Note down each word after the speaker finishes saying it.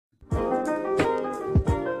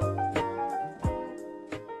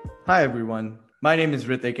Hi, everyone. My name is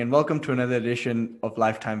Ritik, and welcome to another edition of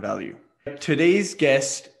Lifetime Value. Today's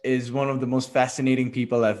guest is one of the most fascinating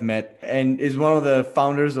people I've met and is one of the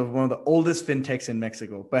founders of one of the oldest fintechs in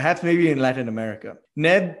Mexico, perhaps maybe in Latin America.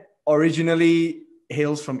 Neb originally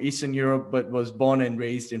hails from Eastern Europe, but was born and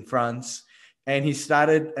raised in France. And he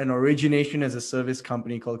started an origination as a service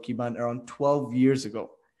company called Kiban around 12 years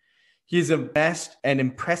ago. He's amassed an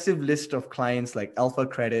impressive list of clients like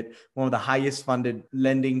AlphaCredit, one of the highest funded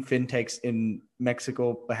lending fintechs in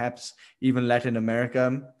Mexico, perhaps even Latin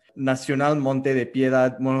America. Nacional Monte de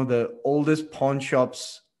Piedad, one of the oldest pawn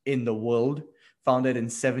shops in the world, founded in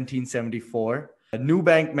 1774.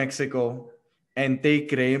 Nubank Mexico, and Te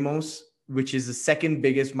Creemos, which is the second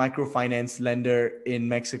biggest microfinance lender in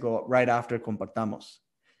Mexico right after Compartamos.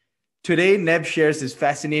 Today, Neb shares his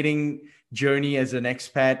fascinating journey as an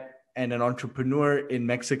expat and an entrepreneur in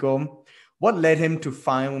Mexico. What led him to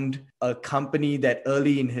found a company that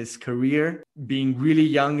early in his career, being really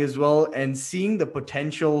young as well, and seeing the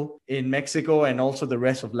potential in Mexico and also the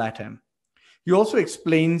rest of Latam. He also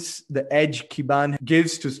explains the edge Kiban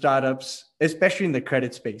gives to startups, especially in the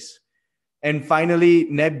credit space. And finally,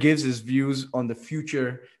 Neb gives his views on the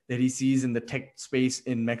future that he sees in the tech space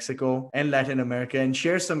in Mexico and Latin America and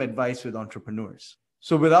shares some advice with entrepreneurs.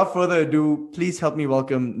 So without further ado, please help me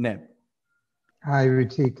welcome Neb. Hi,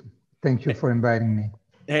 Ritik. Thank you for inviting me.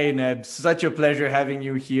 Hey, Neb, such a pleasure having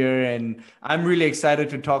you here. And I'm really excited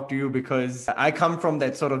to talk to you because I come from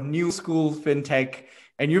that sort of new school fintech,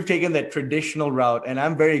 and you've taken that traditional route. And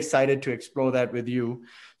I'm very excited to explore that with you.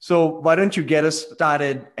 So why don't you get us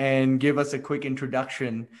started and give us a quick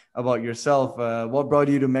introduction about yourself? What brought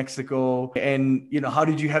you to Mexico? And how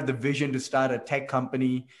did you have the vision to start a tech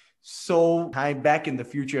company so time back in the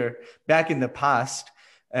future, back in the past?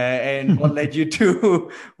 And what led you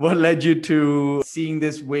to seeing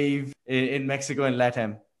this wave in Mexico and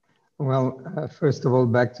Latam? Well, first of all,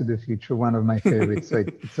 Back to the Future, one of my favorites. So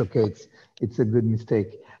it's okay. It's a good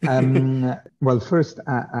mistake. Well, first,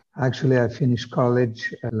 actually, I finished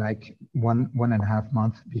college like one and a half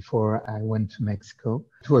months before I went to Mexico.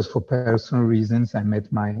 It was for personal reasons. I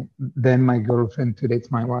met my girlfriend. Today,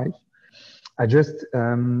 it's my wife. I just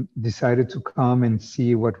decided to come and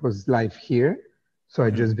see what was life here. So I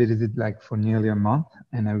just visited like for nearly a month,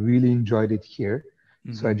 and I really enjoyed it here.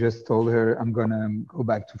 Mm-hmm. So I just told her I'm gonna go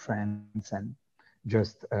back to France and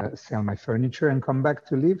just sell my furniture and come back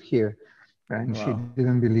to live here. And wow. She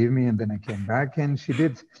didn't believe me, and then I came back, and she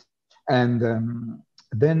did. And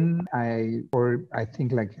then I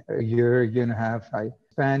think like a year and a half, I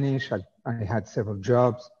Spanish. I had several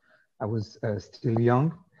jobs. I was still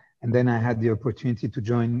young, and then I had the opportunity to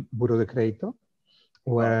join Buró de Crédito,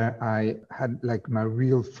 where I had like my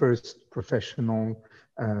real first professional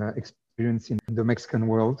experience in the Mexican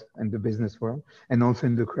world and the business world, and also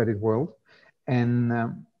in the credit world. And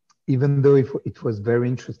even though it was very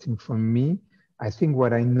interesting for me, I think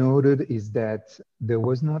what I noted is that there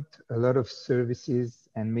was not a lot of services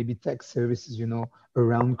and maybe tech services,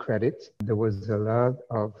 around credit. There was a lot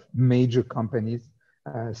of major companies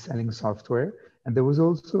selling software. And there was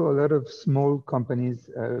also a lot of small companies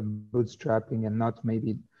bootstrapping and not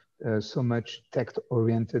maybe so much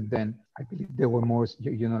tech-oriented. Then I believe they were more,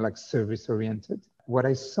 like service-oriented. What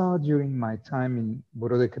I saw during my time in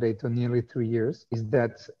Buró de Crédito, nearly 3 years, is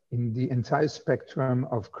that in the entire spectrum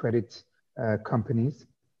of credit companies,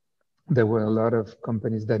 there were a lot of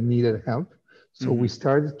companies that needed help. So we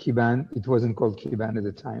started Kiban. It wasn't called Kiban at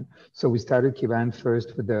the time. So we started Kiban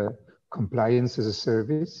first with the compliance as a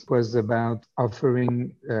service. It was about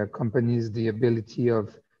offering companies the ability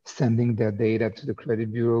of sending their data to the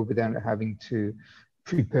credit bureau without having to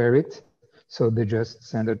prepare it. So they just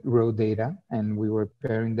send out raw data, and we were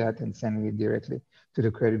preparing that and sending it directly to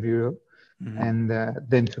the credit bureau, and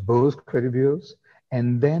then to both credit bureaus.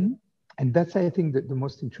 And that's, I think, the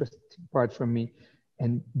most interesting part for me.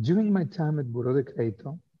 And during my time at Buró de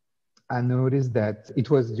Crédito, I noticed that it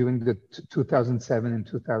was during the 2007 and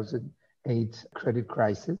 2008 credit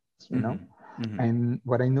crisis, And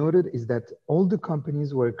what I noted is that all the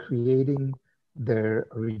companies were creating their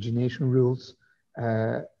origination rules,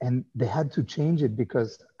 and they had to change it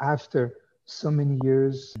because after so many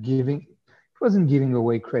years it wasn't giving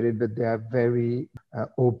away credit, but they have very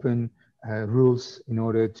open rules in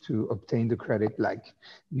order to obtain the credit, like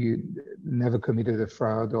you never committed a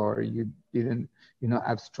fraud or you didn't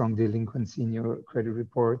have strong delinquency in your credit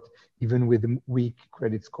report. Even with weak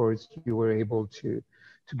credit scores, you were able to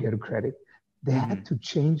get a credit. They had to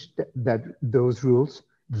change those rules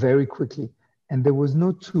very quickly, and there was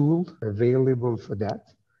no tool available for that.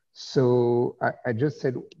 So I just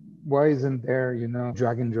said, why isn't there,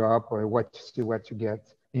 drag and drop or what you see, what you get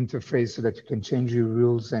interface so that you can change your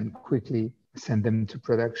rules and quickly send them to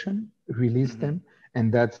production, release them.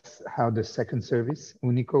 And that's how the second service,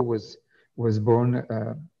 Unico, was born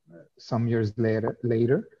some years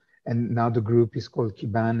later. And now the group is called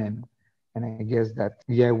Kiban. And I guess that,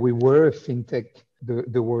 yeah, we were a fintech,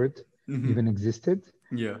 the word even existed.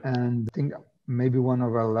 Yeah. And I think maybe one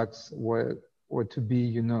of our lucks were to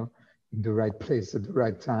be, in the right place at the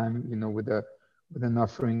right time, with an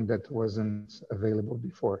offering that wasn't available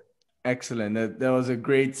before. Excellent. That was a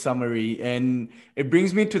great summary. And it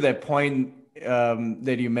brings me to that point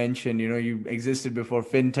that you mentioned, you existed before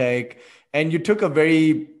fintech and you took a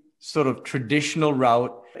very sort of traditional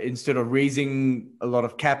route instead of raising a lot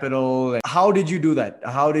of capital. How did you do that?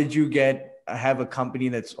 How did you have a company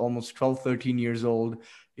that's almost 12, 13 years old,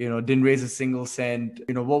 didn't raise a single cent?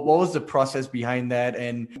 What was the process behind that?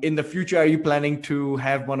 And in the future, are you planning to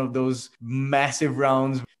have one of those massive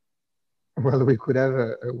rounds? Well, we could have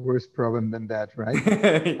a worse problem than that, right?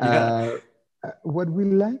 Yeah. What we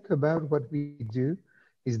like about what we do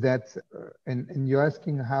is that, and you're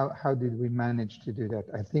asking how did we manage to do that?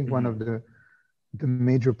 I think one of the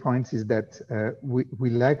major points is that we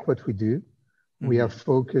like what we do. We are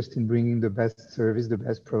focused in bringing the best service, the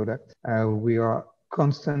best product. We are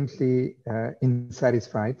constantly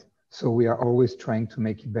insatisfied. So we are always trying to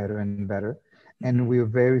make it better and better. And we are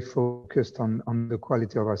very focused on the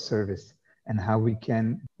quality of our service and how we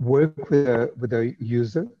can work with a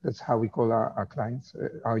user. That's how we call our clients,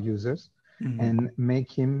 our users, and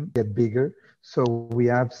make him get bigger. So we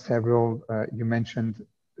have several, you mentioned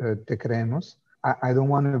Te Creemos. I don't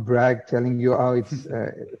want to brag telling you, it's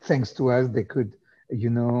thanks to us, they could,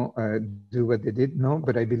 do what they did. No,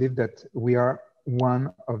 but I believe that we are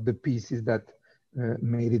one of the pieces that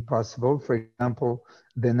made it possible. For example,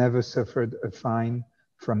 they never suffered a fine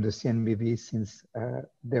from the CNBV since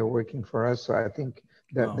they're working for us. So I think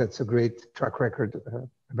that that's a great track record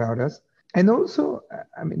about us. And also,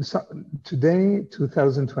 today,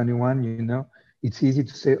 2021, it's easy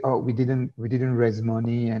to say, we didn't raise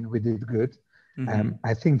money and we did good.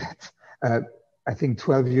 I think that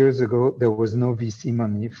 12 years ago, there was no VC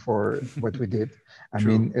money for what we did.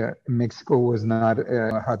 Mexico was not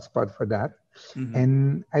a hotspot for that.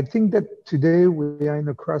 And I think that today we are in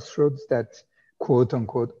a crossroads that quote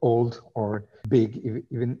unquote old or big,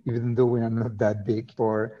 even though we are not that big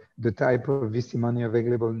for the type of VC money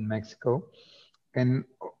available in Mexico. And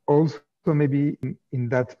also maybe in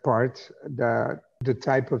that part, the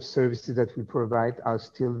type of services that we provide are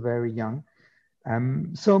still very young.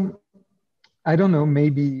 So I don't know,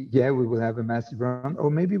 maybe, we will have a massive round,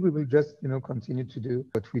 or maybe we will just, continue to do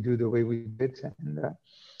what we do the way we did. And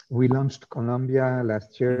we launched Colombia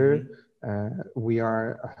last year. We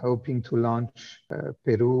are hoping to launch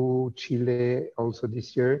Peru, Chile also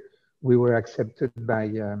this year. We were accepted by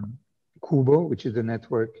Cubo, which is a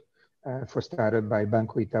network for startup by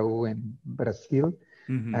Banco Itaú in Brazil.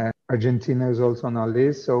 Argentina is also on our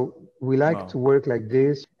list. So we like to work like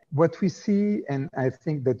this. What we see, and I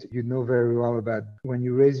think that you know very well about, when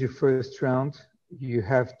you raise your first round, you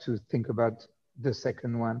have to think about the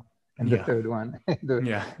second one and the third one.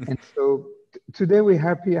 And so today we're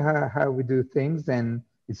happy how we do things, and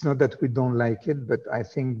it's not that we don't like it, but I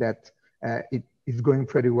think that it is going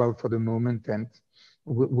pretty well for the moment, and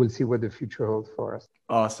we'll see what the future holds for us.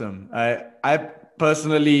 Awesome. I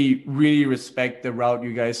personally really respect the route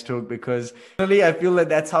you guys took, because personally, I feel that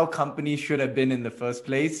that's how companies should have been in the first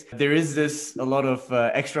place. There is a lot of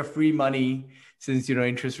extra free money since,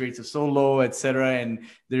 interest rates are so low, etc. And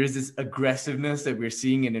there is this aggressiveness that we're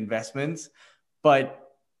seeing in investments.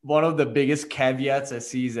 But one of the biggest caveats I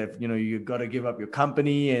see is that, you've got to give up your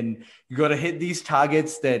company and you got to hit these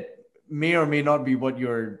targets that may or may not be what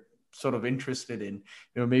you're sort of interested in.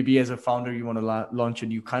 Maybe as a founder, you want to launch a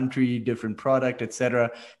new country, different product, etc.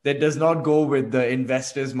 That does not go with the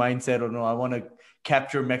investor's mindset, or no, I want to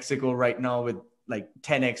capture Mexico right now with like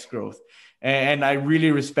 10x growth. And I really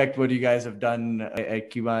respect what you guys have done at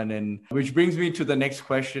Kiban. And which brings me to the next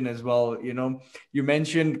question as well. You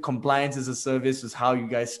mentioned compliance as a service is how you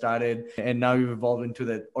guys started, and now you've evolved into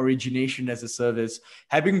that origination as a service.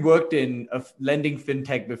 Having worked in a lending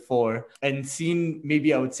fintech before and seen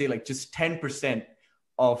maybe I would say like just 10%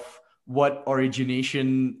 of what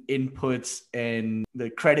origination inputs and the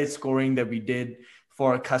credit scoring that we did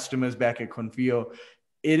for our customers back at Confio,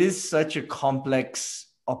 it is such a complex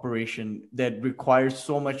operation that requires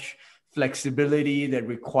so much flexibility, that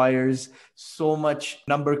requires so much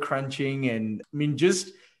number crunching. And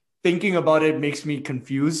just thinking about it makes me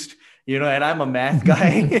confused. and I'm a math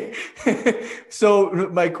guy. So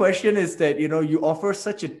my question is that, you offer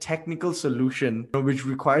such a technical solution, which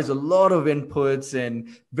requires a lot of inputs and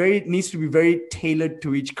needs to be very tailored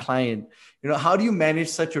to each client. How do you manage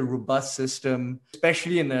such a robust system,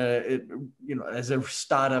 especially as a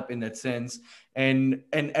startup in that sense, and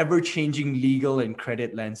an ever-changing legal and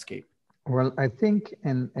credit landscape? Well, I think,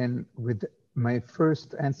 and with my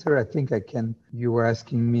first answer, I think you were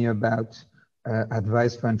asking me about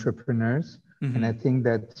advice for entrepreneurs. Mm-hmm. And I think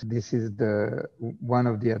that this is one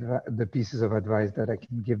of the pieces of advice that I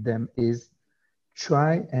can give them is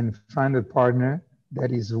try and find a partner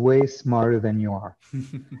that is way smarter than you are.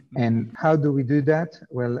 And how do we do that?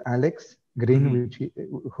 Well, Alex Green,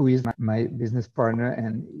 Mm-hmm. who is my business partner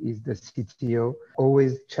and is the CTO,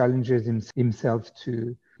 always challenges himself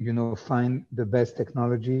to, find the best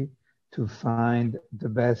technology, to find the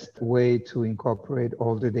best way to incorporate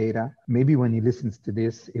all the data. Maybe when he listens to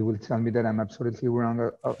this, he will tell me that I'm absolutely wrong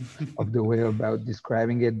of the way about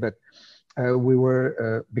describing it. But we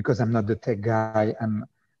were, because I'm not the tech guy, I'm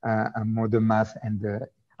more the math and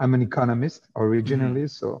I'm an economist originally. Mm-hmm.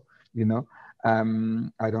 So,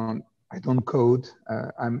 I don't code.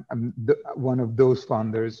 I'm one of those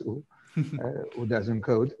founders who doesn't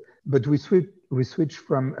code. But we switch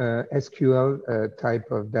from SQL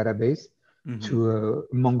type of database Mm-hmm. to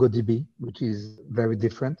MongoDB, which is very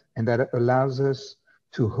different, and that allows us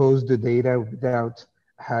to host the data without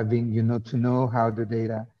having to know how the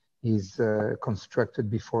data is constructed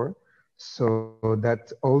before. So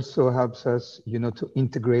that also helps us, to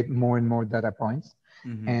integrate more and more data points,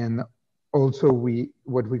 Mm-hmm. and also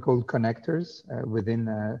what we call connectors within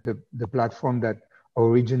the platform that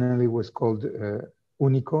originally was called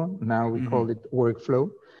Unico. Now we call it Workflow.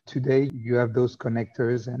 Today you have those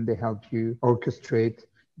connectors and they help you orchestrate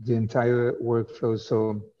the entire workflow.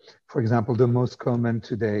 So, for example, the most common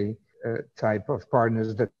today type of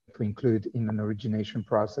partners that we include in an origination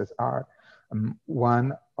process are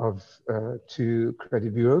one of two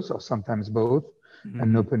credit bureaus, or sometimes both,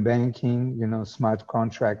 and open banking, smart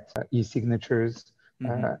contract, e-signatures,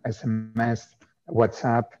 SMS,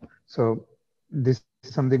 WhatsApp. So this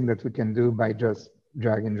is something that we can do by just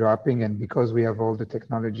drag and dropping. And because we have all the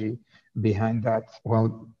technology behind that,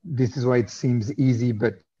 well, this is why it seems easy,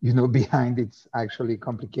 but behind it's actually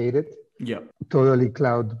complicated. Yeah. Totally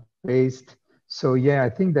cloud-based. So yeah, I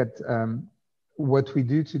think that what we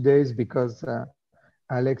do today is because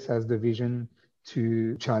Alex has the vision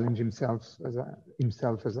to challenge himself, as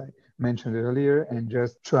I mentioned earlier, and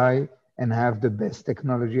just try and have the best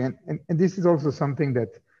technology. And this is also something that,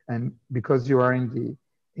 and because you are in the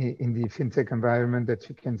fintech environment, that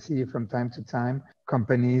you can see from time to time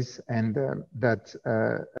companies and that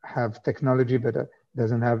have technology but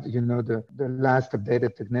doesn't have the last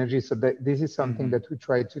updated technology. So this is something that we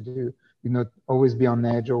try to do. Always be on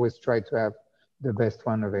edge. Always try to have the best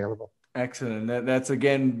one available. Excellent. That's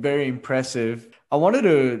again very impressive. I wanted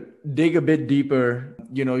to dig a bit deeper.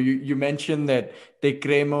 You mentioned that Te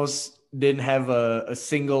Creemos didn't have a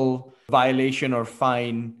single violation or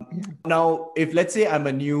fine. Yeah. Now, if let's say I'm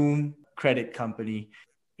a new credit company,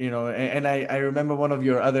 and I remember one of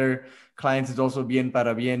your other clients is also Bien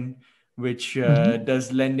para Bien, which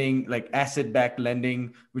does lending, like asset-backed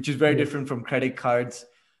lending, which is very different from credit cards.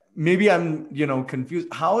 Maybe I'm, confused.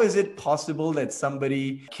 How is it possible that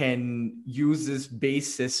somebody can use this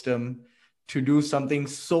base system to do something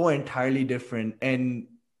so entirely different? And,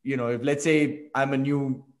 if let's say I'm a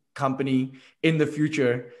new company in the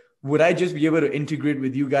future, would I just be able to integrate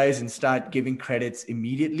with you guys and start giving credits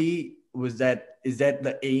immediately? Is that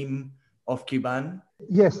the aim of Kiban?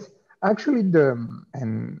 Yes, actually,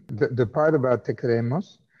 the part about Te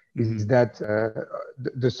Creemos is that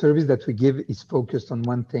the service that we give is focused on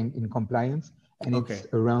one thing in compliance, and it's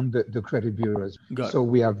around the credit bureaus. So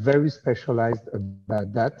we are very specialized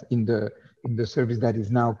about that in the service that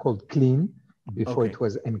is now called Clean. Before it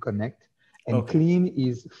was N-Connect. And Clean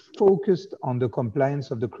is focused on the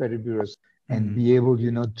compliance of the credit bureaus and be able,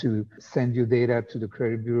 to send you data to the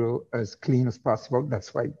credit bureau as clean as possible.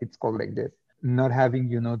 That's why it's called like this. Not having,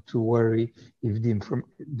 to worry if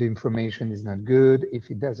the information is not good,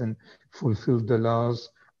 if it doesn't fulfill the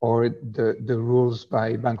laws or the rules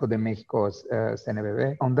by Banco de Mexico's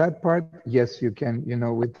CNBB. On that part, yes, you can,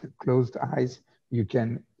 with closed eyes, you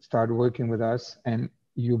can start working with us and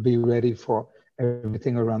you'll be ready for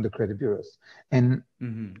everything around the credit bureaus. And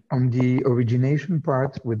on the origination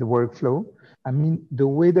part with the workflow, I mean, the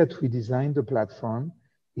way that we designed the platform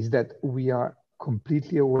is that we are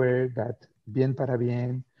completely aware that Bien para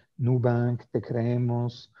Bien, Nubank, Te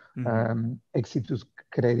Creemos, Exitus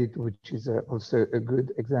Credit, which is also a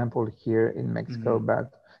good example here in Mexico about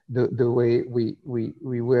the way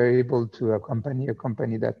we were able to accompany a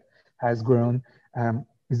company that has grown,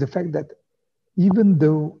 is the fact that even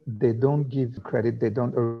though they don't give credit, they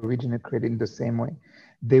don't originate credit in the same way,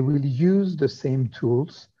 they will use the same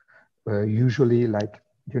tools, usually like,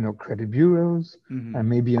 credit bureaus, and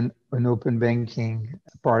maybe an open banking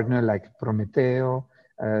partner like Prometeo,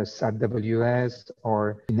 SATWS,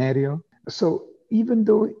 or Finerio. So even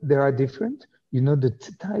though they are different, the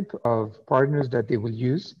type of partners that they will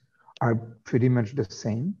use are pretty much the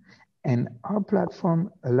same. And our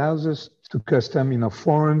platform allows us to custom,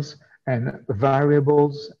 forms and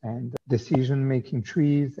variables and decision-making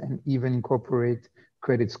trees, and even incorporate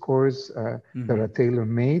credit scores that are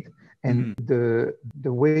tailor-made. And the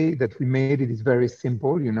way that we made it is very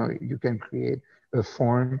simple. You can create a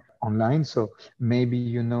form online. So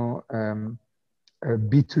maybe, a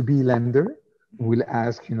B2B lender will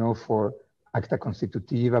ask, for acta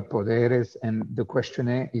constitutiva, poderes, and the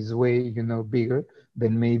questionnaire is way, bigger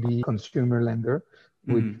than maybe consumer lender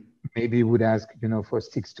would ask, for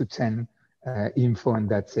 6 to 10 info, and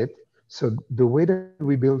that's it. So the way that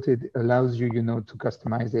we built it allows you, to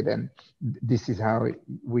customize it, and this is how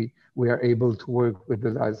we are able to work with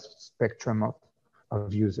the large spectrum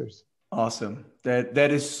of users. Awesome.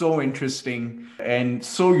 That is so interesting and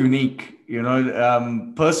so unique.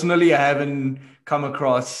 Personally, I haven't come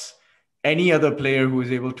across any other player who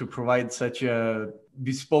is able to provide such a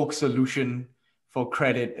bespoke solution for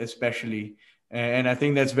credit, especially. And I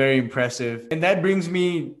think that's very impressive. And that brings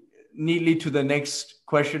me neatly to the next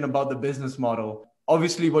question about the business model.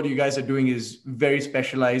 Obviously, what you guys are doing is very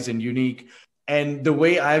specialized and unique. And the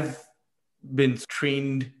way I've been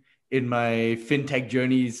trained in my fintech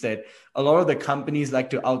journey is that a lot of the companies like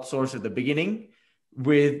to outsource at the beginning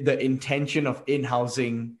with the intention of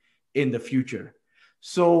in-housing in the future.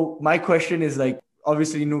 So my question is, like,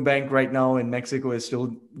 obviously Nubank right now in Mexico is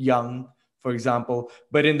still young, for example,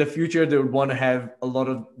 but in the future, they would want to have a lot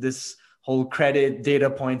of this whole credit, data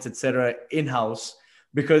points, etc., in-house,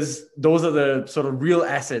 because those are the sort of real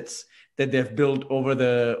assets that they've built over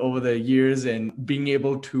the years, and being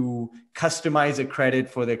able to customize a credit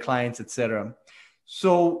for their clients, etc.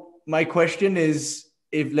 So my question is,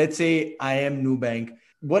 if let's say I am Nubank,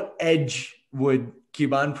 what edge would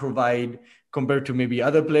Kiban provide compared to maybe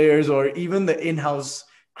other players, or even the in-house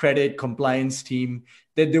credit compliance team,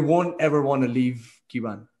 that they won't ever want to leave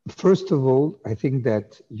Kiban? First of all, I think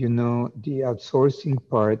that, the outsourcing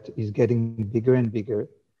part is getting bigger and bigger,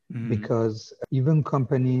 because even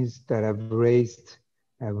companies that have raised,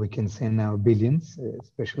 we can say now billions,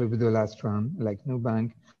 especially with the last round, like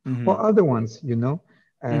Nubank, or other ones,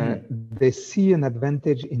 they see an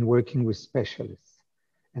advantage in working with specialists.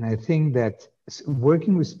 And I think that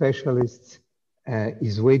working with specialists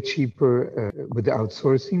is way cheaper with the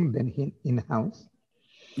outsourcing than in-house.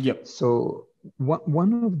 Yep. So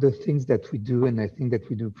one of the things that we do, and I think that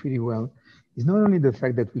we do pretty well, is not only the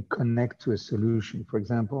fact that we connect to a solution, for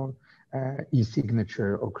example,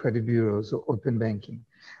 e-signature or credit bureaus or open banking,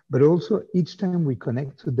 but also each time we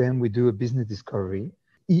connect to them, we do a business discovery.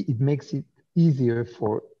 It makes it easier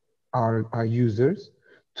for our users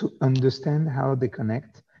to understand how they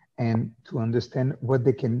connect, and to understand what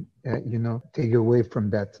they can, take away from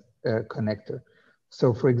that connector.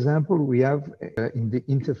 So, for example, we have in the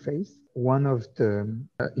interface, one of the,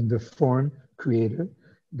 in the form creator,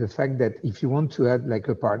 the fact that if you want to add like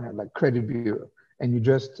a partner, like credit bureau, and you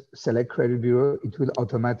just select credit bureau, it will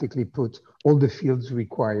automatically put all the fields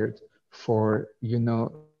required for,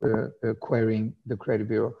 querying the credit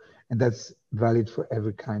bureau. And that's valid for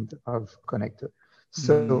every kind of connector.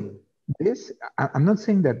 So this, I'm not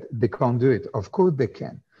saying that they can't do it. Of course they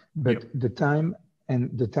can, but the time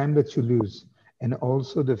that you lose, and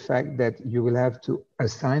also the fact that you will have to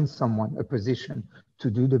assign someone a position to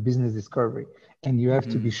do the business discovery, and you have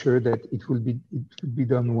to be sure that it will be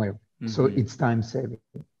done well. So it's time saving.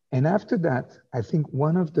 And after that, I think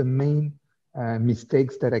one of the main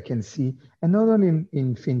mistakes that I can see, and not only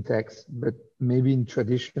in fintechs, but maybe in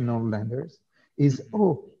traditional lenders, is,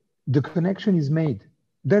 the connection is made.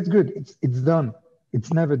 That's good. It's done.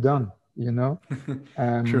 It's never done,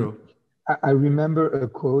 True. I remember a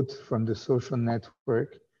quote from The Social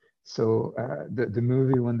Network. So the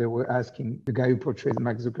movie, when they were asking the guy who portrays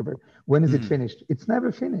Mark Zuckerberg, when is it finished? It's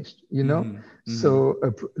never finished, So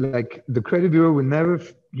like the credit bureau will never,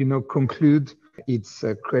 conclude its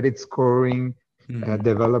credit scoring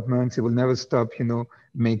developments. It will never stop,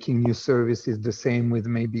 making new services. The same with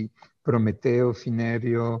maybe Prometeo,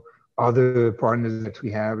 Finerio, other partners that we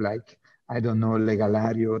have, like, I don't know,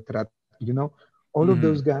 Legalario, all of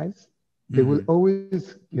those guys, they will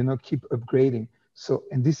always, keep upgrading. So,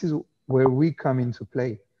 and this is where we come into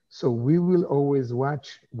play. So we will always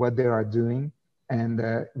watch what they are doing, and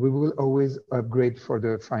we will always upgrade for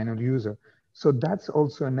the final user. So that's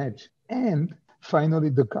also an edge. And finally,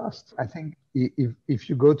 the cost. I think if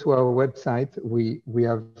you go to our website, we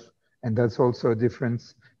have, and that's also a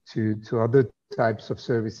difference to other types of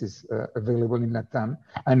services available in Latam.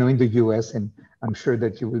 I know in the US, and I'm sure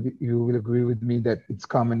that you will agree with me that it's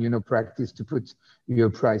common, practice to put your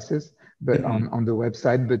prices, but on the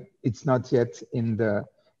website, but it's not yet in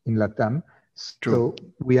Latam. True. So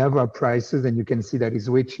we have our prices, and you can see that it's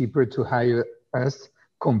way cheaper to hire us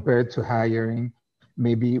compared to hiring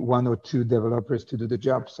maybe one or two developers to do the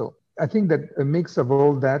job. So I think that a mix of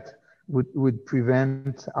all that would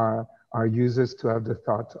prevent our users to have the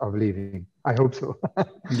thought of leaving. I hope so.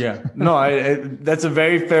 Yeah, no, that's a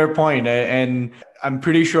very fair point. And I'm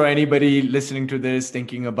pretty sure anybody listening to this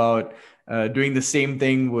thinking about doing the same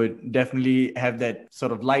thing would definitely have that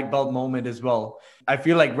sort of light bulb moment as well. I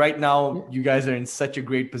feel like right now you guys are in such a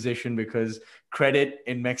great position because credit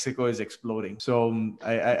in Mexico is exploding. So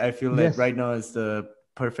I feel that Yes. right now is the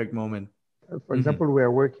perfect moment. For example, we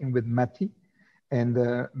are working with Mati, and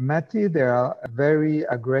Mati, they are very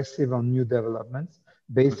aggressive on new developments.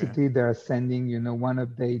 Basically, they are sending, one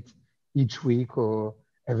update each week or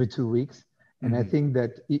every 2 weeks. And I think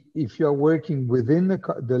that if you're working within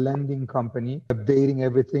the lending company, updating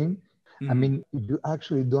everything, I mean, you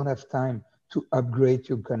actually don't have time to upgrade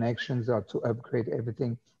your connections or to upgrade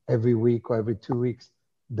everything every week or every 2 weeks.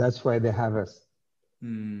 That's why they have us.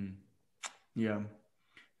 Yeah,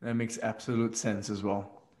 that makes absolute sense as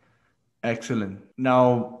well. Excellent.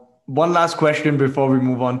 Now, one last question before we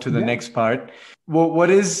move on to the next part. What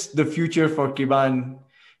is the future for Kiban,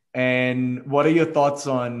 and what are your thoughts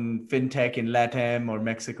on fintech in Latam or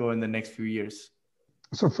Mexico in the next few years?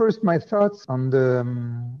 So first, my thoughts on the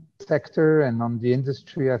sector and on the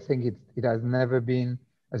industry. I think it has never been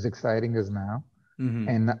as exciting as now.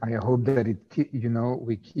 And I hope that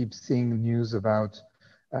we keep seeing news about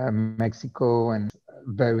Mexico and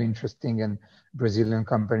very interesting and Brazilian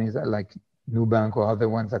companies like Nubank or other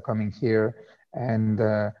ones are coming here. And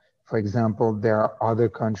for example, there are other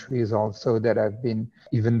countries also that have been,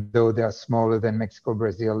 even though they are smaller than Mexico,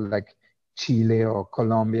 Brazil, like Chile or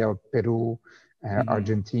Colombia or Peru,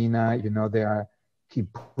 Argentina, they are keep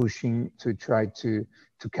pushing to try to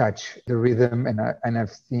catch the rhythm. And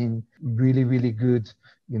I've seen really, really good,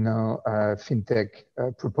 fintech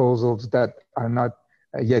proposals that are not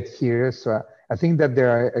yet here. So I think that there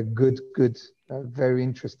are a good, very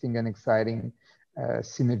interesting and exciting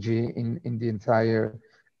synergy in the entire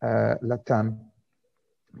Latam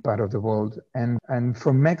part of the world. And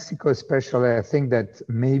for Mexico especially, I think that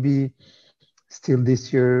maybe still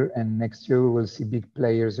this year and next year we will see big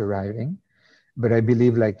players arriving. But I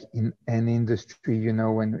believe like in any industry,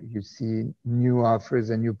 when you see new offers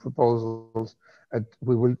and new proposals,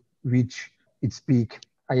 we will reach its peak.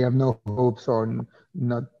 I have no hopes or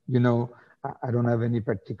not, I don't have any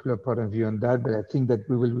particular point of view on that, but I think that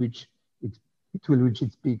we will reach it will reach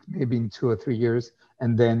its peak maybe in 2 or 3 years,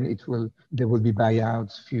 and then there will be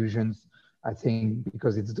buyouts, fusions. I think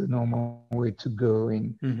because it's the normal way to go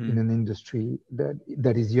in an industry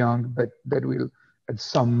that is young, but that will at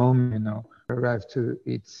some moment, arrive to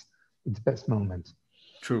its best moment.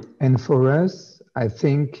 True. And for us, I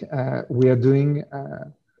think we are doing,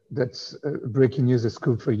 that's breaking news, a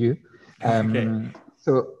scoop for you.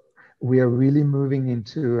 So we are really moving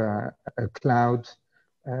into a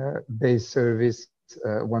cloud-based service,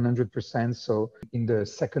 100%. So in the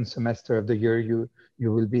second semester of the year, you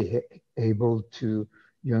will be able to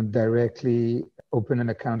directly open an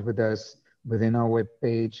account with us within our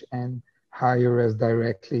webpage and hire us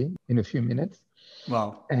directly in a few minutes.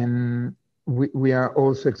 Wow. And we are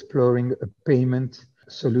also exploring a payment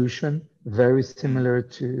solution very similar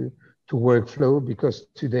to workflow, because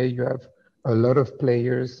today you have a lot of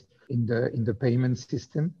players in the payment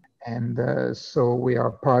system. And so we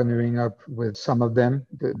are partnering up with some of them,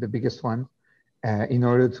 the biggest one, in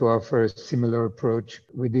order to offer a similar approach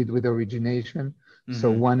we did with origination. So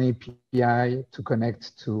one API to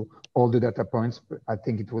connect to all the data points. I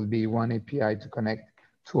think it will be one API to connect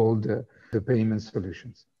to all the payment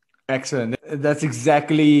solutions. Excellent. That's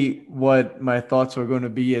exactly what my thoughts were going to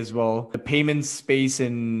be as well. The payment space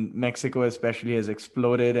in Mexico especially has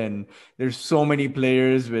exploded, and there's so many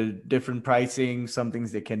players with different pricing, some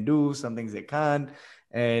things they can do, some things they can't.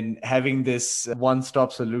 And having this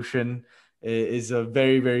one-stop solution is a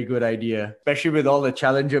very, very good idea, especially with all the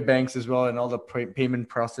challenger banks as well and all the payment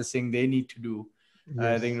processing they need to do. Yes.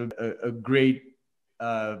 I think a great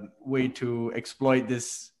way to exploit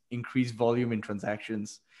this increased volume in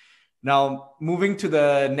transactions. Now, moving to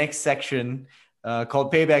the next section,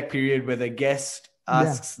 called Payback Period, where the guest Yeah.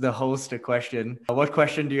 asks the host a question. What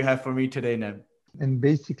question do you have for me today, Neb? And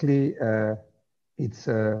basically, it's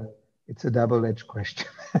a double-edged question.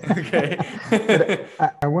 Okay. But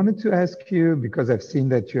I wanted to ask you, because I've seen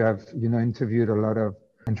that you have, interviewed a lot of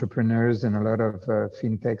entrepreneurs and a lot of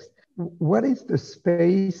fintechs. What is the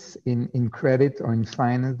space in credit or in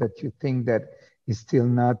finance that you think that is still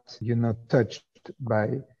not, touched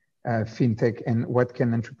by fintech, and what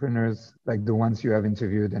can entrepreneurs like the ones you have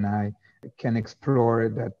interviewed and I can explore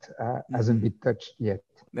that hasn't been touched yet?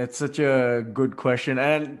 That's such a good question.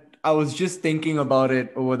 And I was just thinking about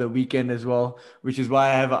it over the weekend as well, which is why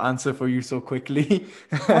I have an answer for you so quickly.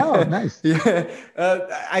 Oh, nice. Yeah.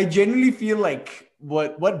 I genuinely feel like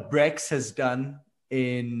what Brex has done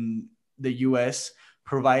in the US,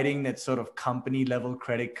 providing that sort of company level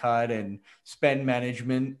credit card and spend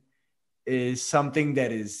management, is something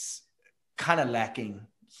that is kind of lacking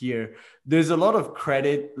here. There's a lot of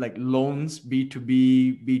credit, like loans,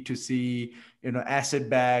 B2B, B2C, asset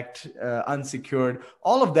backed, unsecured.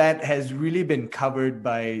 All of that has really been covered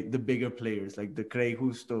by the bigger players like the Cray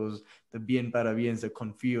Justos, the Bien Parabiens, the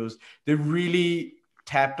Confios. They really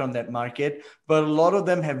tapped on that market, but a lot of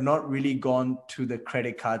them have not really gone to the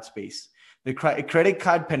credit card space. The credit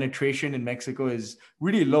card penetration in Mexico is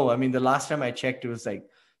really low. I mean, the last time I checked, it was like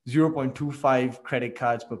 0.25 credit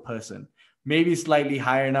cards per person, maybe slightly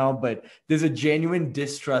higher now, but there's a genuine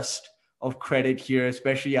distrust of credit here,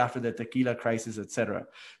 especially after the tequila crisis, etc.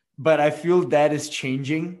 But I feel that is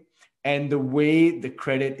changing, and the way the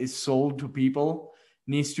credit is sold to people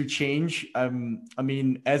needs to change. I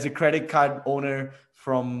mean, as a credit card owner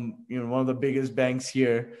from one of the biggest banks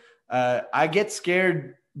here, I get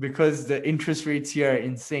scared because the interest rates here are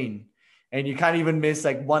insane. And you can't even miss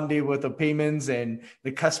like one day worth of payments, and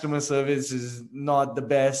the customer service is not the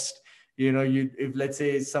best. If let's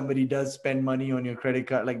say somebody does spend money on your credit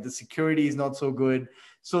card, like the security is not so good.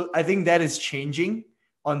 So I think that is changing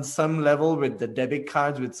on some level with the debit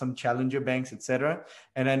cards, with some challenger banks, etc.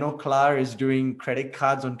 And I know Klar is doing credit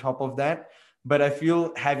cards on top of that. But I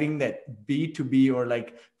feel having that B2B, or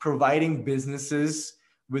like providing businesses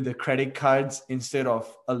with the credit cards instead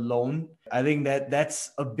of a loan, I think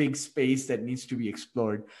that's a big space that needs to be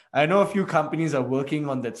explored. I know a few companies are working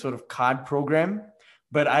on that sort of card program,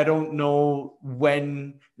 but I don't know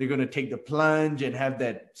when they're going to take the plunge and have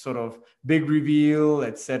that sort of big reveal,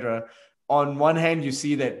 etc. On one hand, you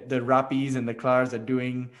see that the Rappis and the Clars are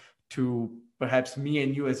doing to perhaps me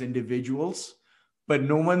and you as individuals, but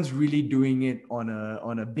no one's really doing it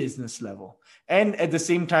on a business level. And at the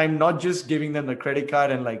same time, not just giving them the credit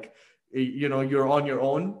card and like, you're on your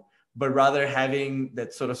own, but rather having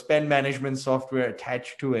that sort of spend management software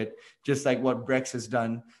attached to it, just like what Brex has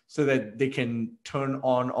done, so that they can turn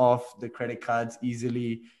on off the credit cards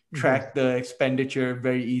easily, track the expenditure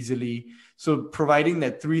very easily. So providing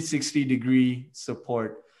that 360-degree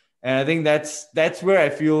support. And I think that's where I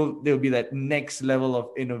feel there'll be that next level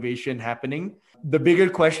of innovation happening. The bigger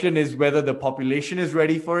question is whether the population is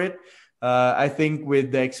ready for it. I think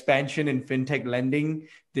with the expansion in fintech lending,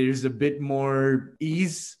 there's a bit more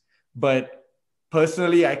ease. But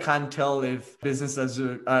personally, I can't tell if businesses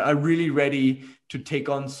are really ready to take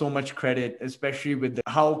on so much credit, especially with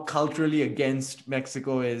how culturally against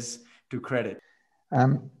Mexico is to credit.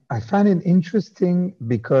 I find it interesting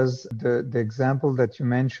because the example that you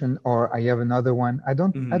mentioned, or I have another one. I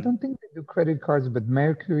don't think they do credit cards, but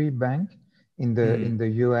Mercury Bank in the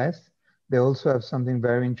US, they also have something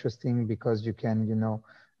very interesting because you can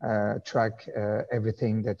track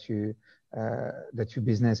everything that your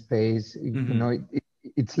business pays.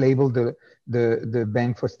 It's labeled the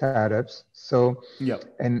bank for startups. So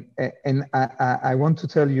and I want to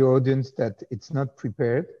tell your audience that it's not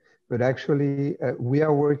prepared. But actually, we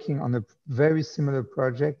are working on a very similar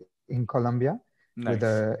project in Colombia with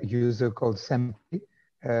a user called Sempi,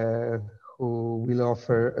 who will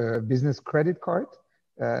offer a business credit card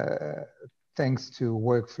thanks to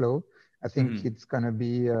workflow. I think it's going to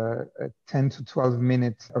be a 10 to 12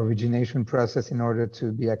 minute origination process in order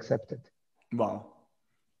to be accepted. Wow.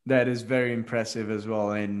 That is very impressive as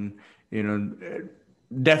well. And,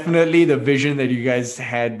 definitely the vision that you guys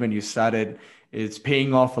had when you started, it's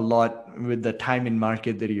paying off a lot with the time in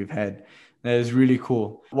market that you've had. That is really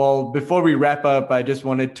cool. Well, before we wrap up, I just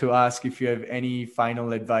wanted to ask if you have any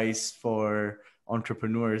final advice for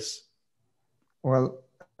entrepreneurs. Well,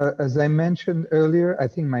 as I mentioned earlier, I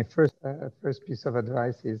think my first piece of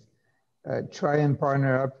advice is try and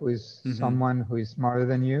partner up with someone who is smarter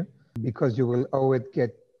than you, because you will always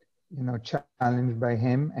get challenged by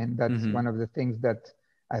him, and that's one of the things that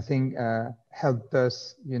I think helped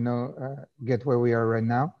us, get where we are right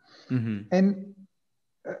now. Mm-hmm. And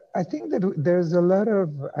I think that there's a lot of,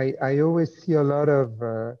 I always see a lot of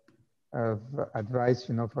advice,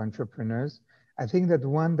 for entrepreneurs. I think that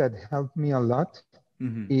one that helped me a lot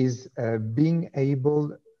is being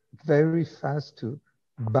able very fast to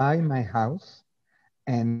buy my house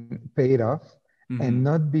and pay it off and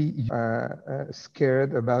not be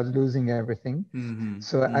scared about losing everything.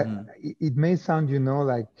 So it may sound,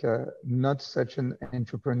 like not such an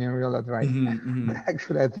entrepreneurial advice, but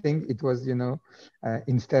actually I think it was,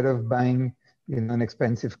 instead of buying, an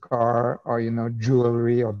expensive car or,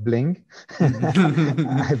 jewelry or bling,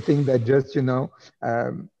 I think that just,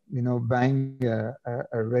 buying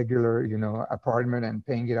a regular, apartment and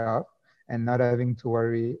paying it off and not having to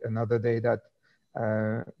worry another day that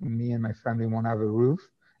me and my family won't have a roof,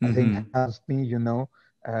 I think helps me,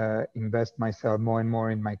 invest myself more and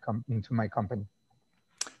more in into my company.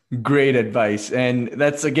 Great advice. And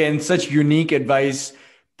that's, again, such unique advice,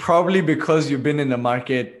 probably because you've been in the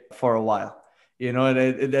market for a while.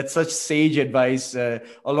 That's such sage advice. A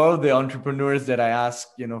lot of the entrepreneurs that I ask,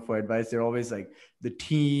 for advice, they're always like, the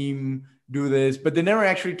team do this, but they never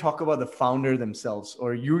actually talk about the founder themselves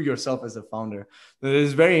or you yourself as a founder. That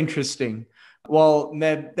is very interesting. Well,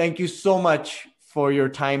 Neb, thank you so much for your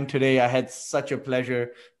time today. I had such a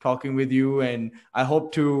pleasure talking with you, and I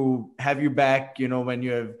hope to have you back, when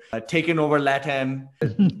you have taken over Latam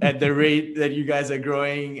at the rate that you guys are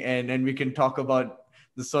growing, and we can talk about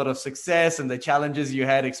the sort of success and the challenges you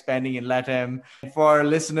had expanding in Latam. For our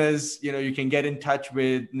listeners, you can get in touch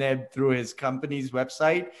with Neb through his company's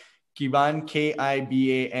website, Kiban,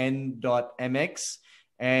 Kiban.mx.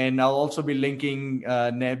 And I'll also be linking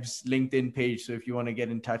Neb's LinkedIn page. So if you want to get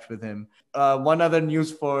in touch with him. One other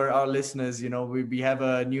news for our listeners, we have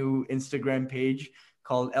a new Instagram page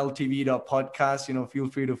called ltv.podcast. Feel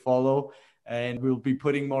free to follow, and we'll be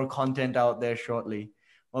putting more content out there shortly.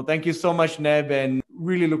 Well, thank you so much, Neb, and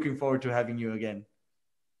really looking forward to having you again.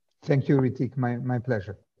 Thank you, Ritik. My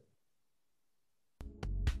pleasure.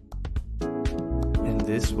 And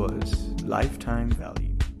this was Lifetime Value.